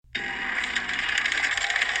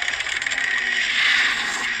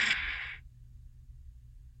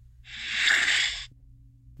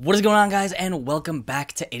What is going on, guys, and welcome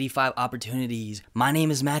back to 85 Opportunities. My name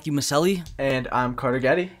is Matthew Maselli. And I'm Carter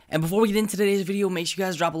Getty. And before we get into today's video, make sure you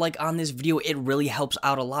guys drop a like on this video. It really helps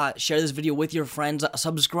out a lot. Share this video with your friends,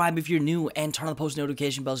 subscribe if you're new, and turn on the post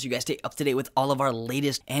notification bell so you guys stay up to date with all of our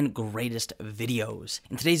latest and greatest videos.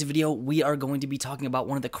 In today's video, we are going to be talking about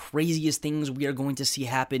one of the craziest things we are going to see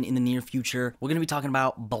happen in the near future. We're going to be talking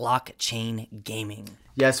about blockchain gaming.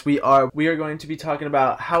 Yes, we are. We are going to be talking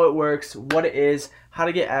about how it works, what it is, how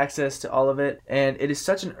to get access to all of it. And it is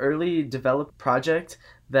such an early developed project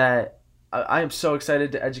that I am so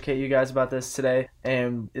excited to educate you guys about this today,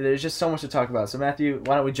 and there's just so much to talk about. So Matthew,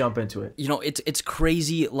 why don't we jump into it? You know, it's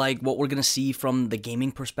crazy, like, what we're going to see from the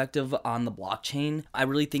gaming perspective on the blockchain. I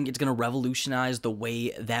really think it's going to revolutionize the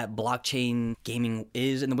way that blockchain gaming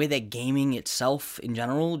is and the way that gaming itself in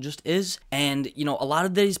general just is. And, you know, a lot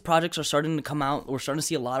of these projects are starting to come out. We're starting to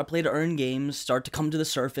see a lot of play-to-earn games start to come to the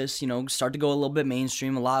surface, you know, start to go a little bit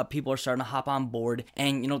mainstream. A lot of people are starting to hop on board.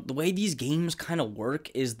 And, you know, the way these games kind of work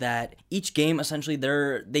is that each game, essentially,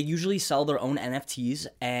 they usually sell their own NFTs,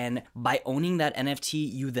 and by owning that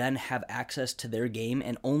NFT, you then have access to their game,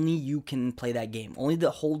 and only you can play that game. Only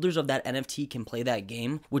the holders of that NFT can play that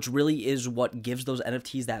game, which really is what gives those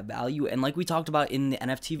NFTs that value. And like we talked about in the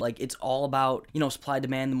NFT, like, it's all about, you know, supply,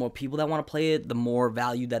 demand. The more people that want to play it, the more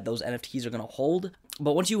value that those NFTs are going to hold.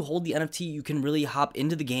 But once you hold the NFT, you can really hop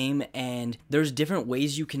into the game, and there's different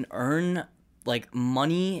ways you can earn like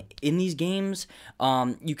money in these games.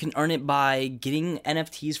 You can earn it by getting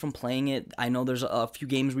NFTs from playing it. I know there's a few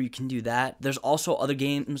games where you can do that. There's also other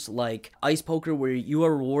games like Ice Poker where you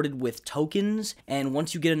are rewarded with tokens, and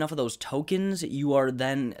once you get enough of those tokens, you are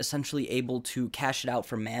then essentially able to cash it out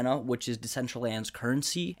for mana, which is Decentraland's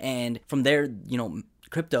currency. And from there, you know,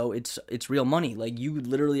 crypto, it's real money. Like, you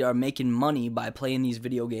literally are making money by playing these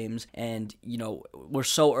video games, and, you know, we're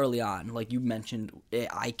so early on. Like you mentioned,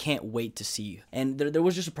 I can't wait to see. And there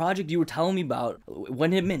was just a project you were telling me about. When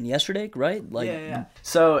did it mint? Yesterday, right? Like, yeah.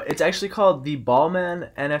 So it's actually called the Ballman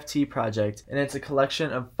NFT Project, and it's a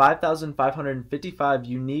collection of 5,555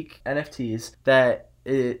 unique NFTs that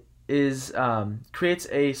it is creates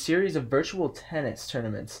a series of virtual tennis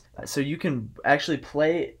tournaments. So you can actually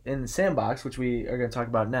play in the sandbox, which we are going to talk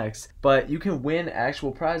about next, but you can win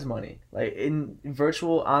actual prize money. Like in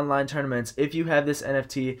virtual online tournaments, if you have this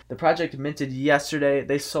NFT, the project minted yesterday.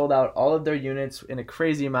 They sold out all of their units in a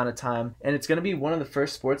crazy amount of time, and it's going to be one of the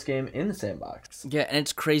first sports game in the sandbox. Yeah, and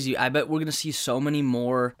it's crazy. I bet we're going to see so many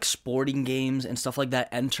more sporting games and stuff like that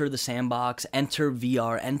enter the sandbox, enter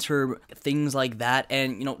VR, enter things like that.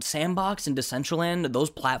 And, you know, Sandbox and Decentraland,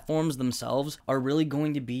 those platforms themselves are really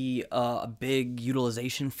going to be a big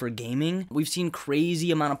utilization for gaming. We've seen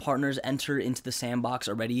crazy amount of partners enter into the sandbox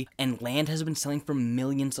already, and land has been selling for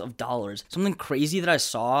millions of dollars. Something crazy that I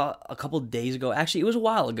saw a couple days ago, actually it was a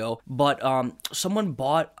while ago, but someone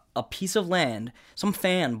bought a piece of land. Some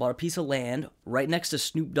fan bought a piece of land right next to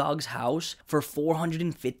Snoop Dogg's house for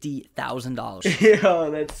 $450,000.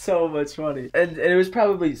 Yo, that's so much money. And it was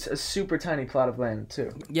probably a super tiny plot of land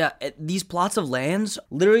too. Yeah, these plots of lands,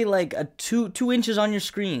 literally like a two inches on your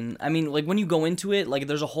screen. I mean, like, when you go into it, like,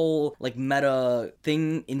 there's a whole like meta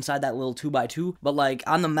thing inside that little 2x2. But like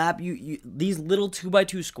on the map, you these little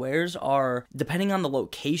 2x2 squares are, depending on the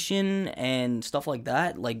location and stuff like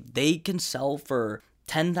that, like, they can sell for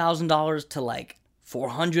 $10,000 to like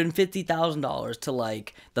 $450,000 to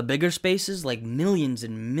like the bigger spaces, like millions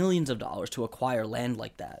and millions of dollars to acquire land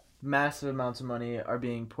like that. Massive amounts of money are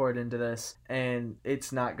being poured into this, and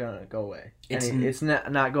it's not gonna go away. It's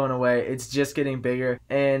not going away. It's just getting bigger,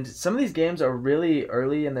 and some of these games are really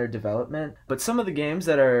early in their development, but some of the games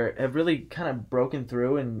that have really kind of broken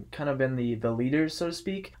through and kind of been the leaders, so to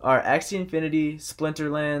speak, are Axie Infinity,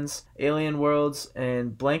 Splinterlands, Alien Worlds,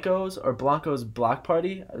 and Blanco's Block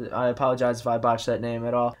Party. I apologize if I botched that name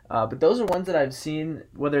at all, but those are ones that I've seen,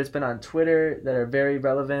 whether it's been on Twitter, that are very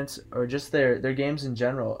relevant, or just their games in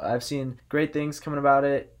general. I've seen great things coming about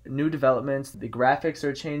it, new developments. The graphics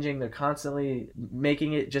are changing. They're constantly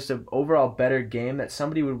making it just an overall better game that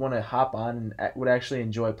somebody would want to hop on and would actually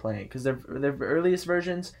enjoy playing, because their earliest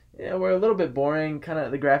versions, you know, were a little bit boring. Kind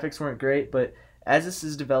of the graphics weren't great, but as this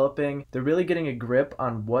is developing, they're really getting a grip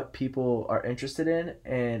on what people are interested in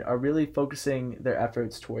and are really focusing their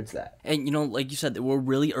efforts towards that. And, you know, like you said, we're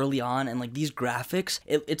really early on, and like these graphics,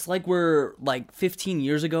 it's like we're like 15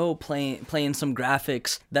 years ago playing some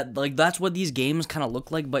graphics that, like, that's what these games kind of look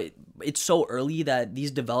like. But it's so early that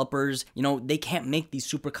these developers, you know, they can't make these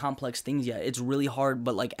super complex things yet. It's really hard,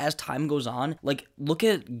 but like as time goes on, like look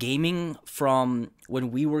at gaming from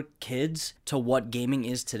when we were kids to what gaming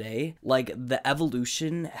is today. Like the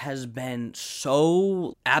evolution has been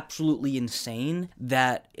so absolutely insane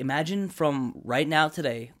that imagine from right now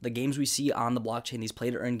today, the games we see on the blockchain, these play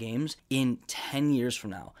to earn games, in 10 years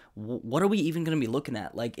from now, what are we even going to be looking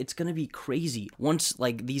at? Like it's going to be crazy once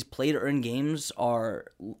like these play to earn games are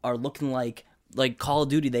looking like Call of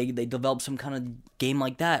Duty. They develop some kind of game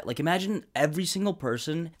like that. Like imagine every single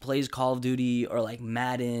person plays Call of Duty or like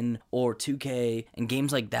Madden or 2K and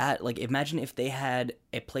games like that. Like imagine if they had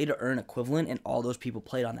a play to earn equivalent and all those people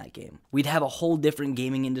played on that game. We'd have a whole different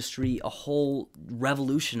gaming industry, a whole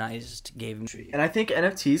revolutionized gaming industry. And I think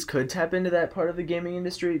NFTs could tap into that part of the gaming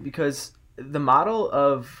industry, because the model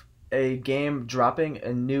of a game dropping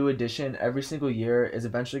a new edition every single year is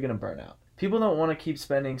eventually going to burn out. People don't want to keep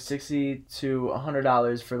spending $60 to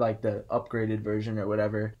 $100 for like the upgraded version or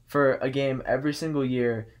whatever for a game every single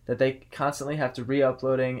year that they constantly have to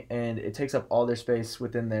re-uploading, and it takes up all their space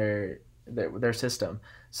within their system.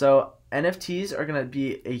 So NFTs are going to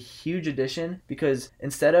be a huge addition, because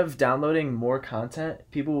instead of downloading more content,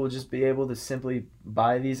 people will just be able to simply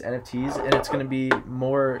buy these NFTs, and it's going to be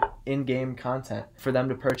more in-game content for them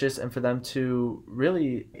to purchase and for them to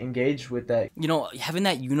really engage with that. You know, having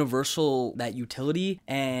that universal, that utility,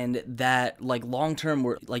 and that like long-term,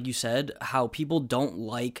 where like you said, how people don't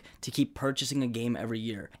like to keep purchasing a game every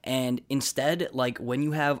year. And instead, like when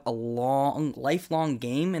you have a lifelong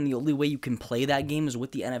game and the only way you can play that game is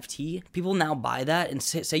with the NFT, people now buy that and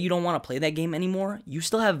say you don't want to play that game anymore. You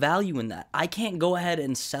still have value in that. I can't go ahead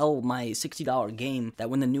and sell my $60 game that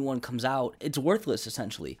when the new one comes out, it's worthless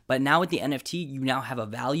essentially. But now with the NFT, you now have a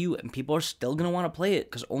value, and people are still going to want to play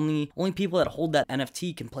it because only people that hold that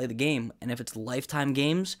NFT can play the game. And if it's lifetime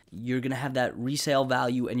games, you're going to have that resale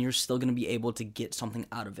value, and you're still going to be able to get something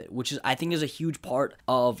out of it, which is, I think, is a huge part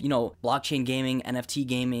of, you know, blockchain gaming, NFT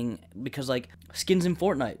gaming, because like skins in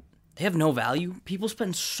Fortnite, they have no value. People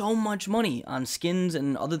spend so much money on skins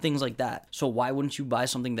and other things like that. So why wouldn't you buy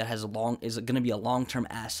something that is going to be a long-term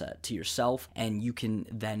asset to yourself, and you can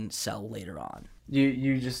then sell later on?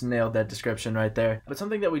 You just nailed that description right there. But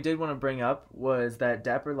something that we did want to bring up was that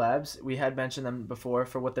Dapper Labs, we had mentioned them before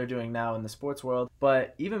for what they're doing now in the sports world.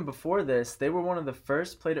 But even before this, they were one of the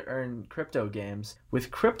first play-to-earn crypto games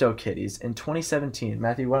with CryptoKitties in 2017.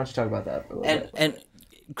 Matthew, why don't you talk about that for a little bit? And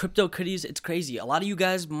CryptoKitties, it's crazy. A lot of you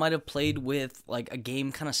guys might have played with like a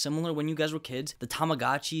game kind of similar when you guys were kids. The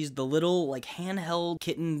Tamagotchis, the little like handheld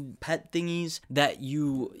kitten pet thingies that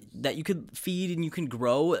you could feed and you can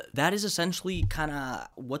grow. That is essentially kind of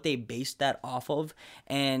what they based that off of.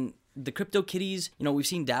 And the CryptoKitties, you know, we've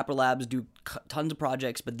seen Dapper Labs do tons of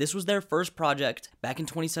projects, but this was their first project back in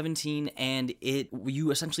 2017, and you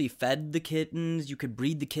essentially fed the kittens, you could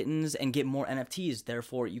breed the kittens and get more NFTs.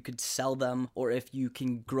 Therefore, you could sell them, or if you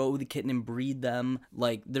can grow the kitten and breed them,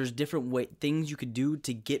 like there's different things you could do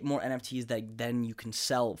to get more NFTs that then you can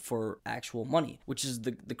sell for actual money, which is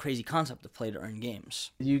the crazy concept of play to earn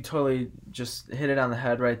games. You totally just hit it on the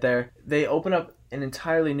head right there. They open up an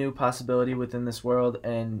entirely new possibility within this world,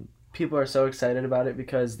 and people are so excited about it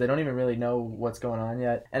because they don't even really know what's going on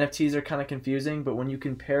yet. NFTs are kind of confusing, but when you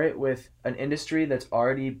compare it with an industry that's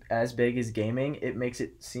already as big as gaming, it makes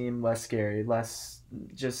it seem less scary, less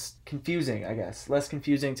just confusing, I guess. Less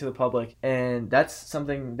confusing to the public. And that's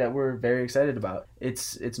something that we're very excited about.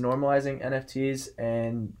 It's normalizing NFTs,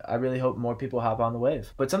 and I really hope more people hop on the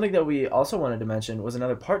wave. But something that we also wanted to mention was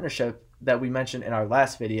another partnership that we mentioned in our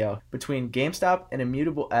last video between GameStop and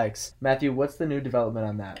Immutable X. Matthew, what's the new development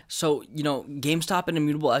on that? So, you know, GameStop and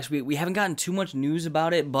Immutable X, we haven't gotten too much news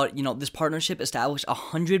about it, but, you know, this partnership established a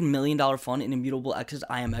 $100 million fund in Immutable X's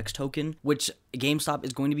IMX token, which GameStop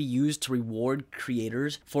is going to be used to reward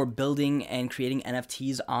creators for building and creating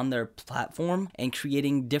NFTs on their platform and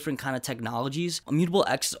creating different kind of technologies. Immutable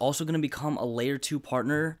X is also going to become a layer 2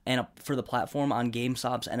 partner for the platform on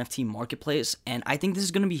GameStop's NFT marketplace, and I think this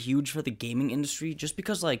is going to be huge for the gaming industry, just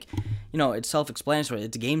because, like, you know, it's self-explanatory.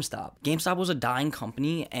 It's GameStop. GameStop was a dying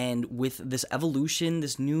company, and with this evolution,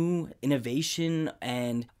 this new innovation,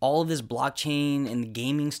 and all of this blockchain and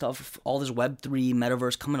gaming stuff, all this Web3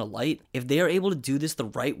 metaverse coming to light, if they are able to do this the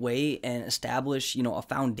right way and establish, you know, a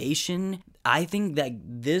foundation, I think that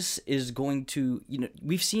this is going to, you know,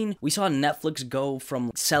 we saw Netflix go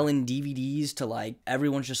from selling DVDs to like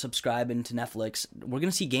everyone's just subscribing to Netflix. We're going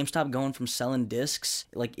to see GameStop going from selling discs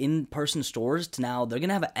like in-person stores to now they're going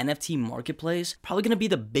to have an NFT marketplace, probably going to be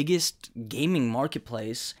the biggest gaming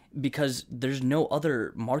marketplace because there's no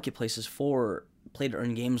other marketplaces for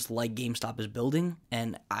play-to-earn games like GameStop is building,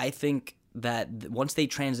 and I think that once they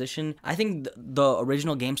transition, I think the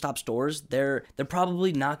original GameStop stores, they're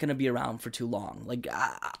probably not going to be around for too long. Like,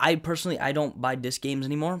 I personally, I don't buy disc games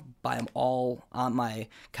anymore. Buy them all on my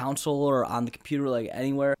console or on the computer, like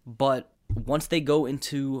anywhere. But once they go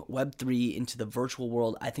into Web3, into the virtual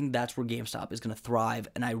world, I think that's where GameStop is going to thrive,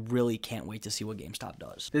 and I really can't wait to see what GameStop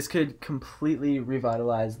does. This could completely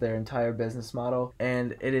revitalize their entire business model,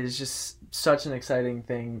 and it is just such an exciting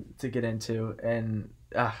thing to get into. And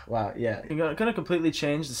wow, yeah. It's going to completely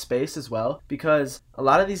change the space as well, because a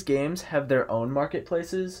lot of these games have their own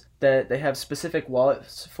marketplaces that they have specific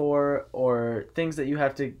wallets for, or things that you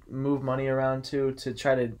have to move money around to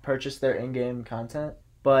try to purchase their in-game content.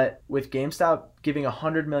 But with GameStop giving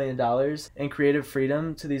 $100 million in creative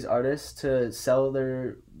freedom to these artists to sell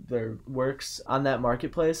their works on that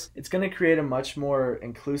marketplace, it's going to create a much more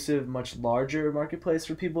inclusive, much larger marketplace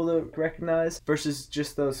for people to recognize versus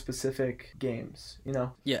just those specific games, you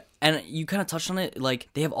know? Yeah, and you kind of touched on it, like,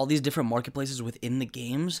 they have all these different marketplaces within the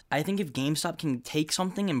games. I think if GameStop can take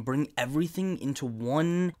something and bring everything into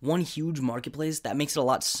one huge marketplace, that makes it a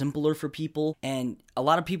lot simpler for people. And a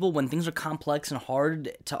lot of people, when things are complex and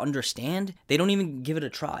hard to understand, they don't even give it a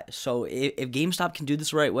try. So if GameStop can do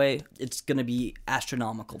this the right way, it's going to be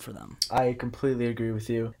astronomical for them. I completely agree with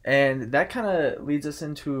you. And that kind of leads us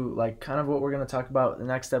into like kind of what we're going to talk about in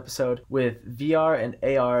the next episode with VR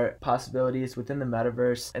and AR possibilities within the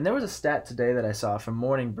metaverse. And there was a stat today that I saw from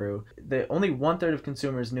Morning Brew that only 1/3 of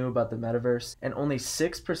consumers knew about the metaverse, and only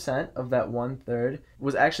 6% of that 1/3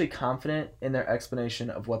 was actually confident in their explanation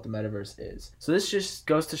of what the metaverse is. So this just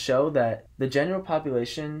goes to show that the general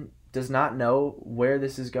population does not know where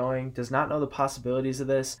this is going, does not know the possibilities of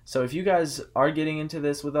this. So if you guys are getting into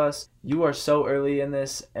this with us, you are so early in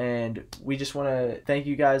this, and we just want to thank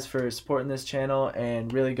you guys for supporting this channel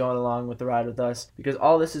and really going along with the ride with us, because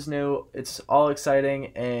all this is new, it's all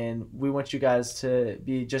exciting, and we want you guys to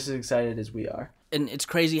be just as excited as we are. And it's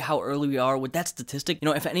crazy how early we are with that statistic. You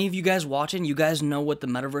know, if any of you guys watching, you guys know what the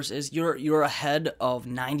metaverse is, you're ahead of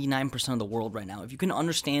 99% of the world right now. If you can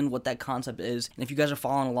understand what that concept is, and if you guys are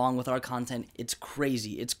following along with our content, it's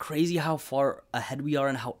crazy. It's crazy how far ahead we are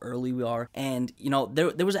and how early we are. And, you know,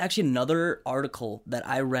 there was actually another article that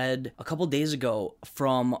I read a couple days ago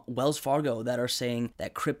from Wells Fargo that are saying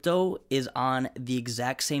that crypto is on the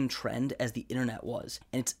exact same trend as the internet was.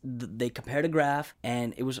 And they compared a graph,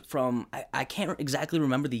 and it was from, I can't exactly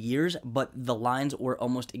remember the years, but the lines were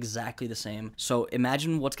almost exactly the same. So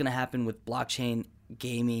imagine what's going to happen with blockchain,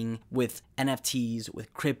 gaming, with NFTs,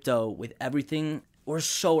 with crypto, with everything. We're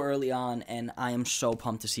so early on, and I am so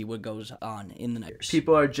pumped to see what goes on in the next years.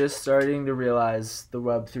 People are just starting to realize the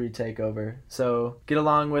Web3 takeover. So get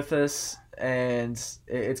along with us, and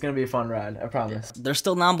it's going to be a fun ride, I promise. There's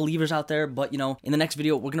still non-believers out there, but, you know, in the next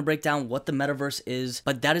video, we're going to break down what the metaverse is.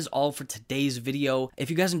 But that is all for today's video. If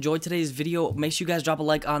you guys enjoyed today's video, make sure you guys drop a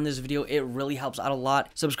like on this video. It really helps out a lot.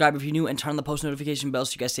 Subscribe if you're new, and turn on the post notification bell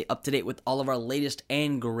so you guys stay up to date with all of our latest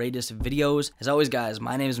and greatest videos. As always, guys,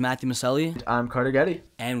 my name is Matthew Maselli. I'm Carter Getty.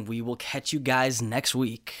 And we will catch you guys next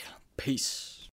week. Peace.